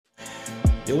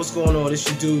Yo, what's going on? It's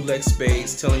your dude Lex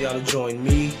Spades telling y'all to join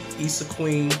me, Issa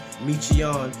Queen,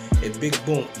 Michion, and Big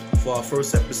Boom for our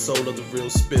first episode of The Real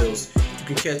Spills. You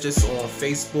can catch us on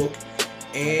Facebook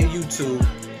and YouTube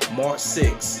March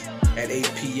 6th at 8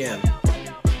 p.m.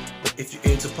 If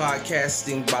you're into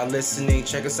podcasting by listening,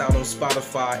 check us out on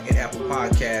Spotify and Apple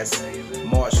Podcasts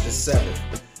March the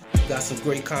 7th. Got some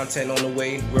great content on the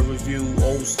way. We'll review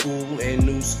old school and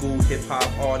new school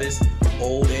hip-hop artists,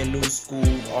 old and new school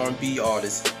R&B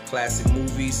artists, classic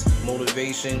movies,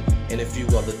 motivation, and a few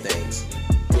other things.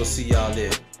 We'll see y'all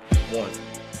there. 1.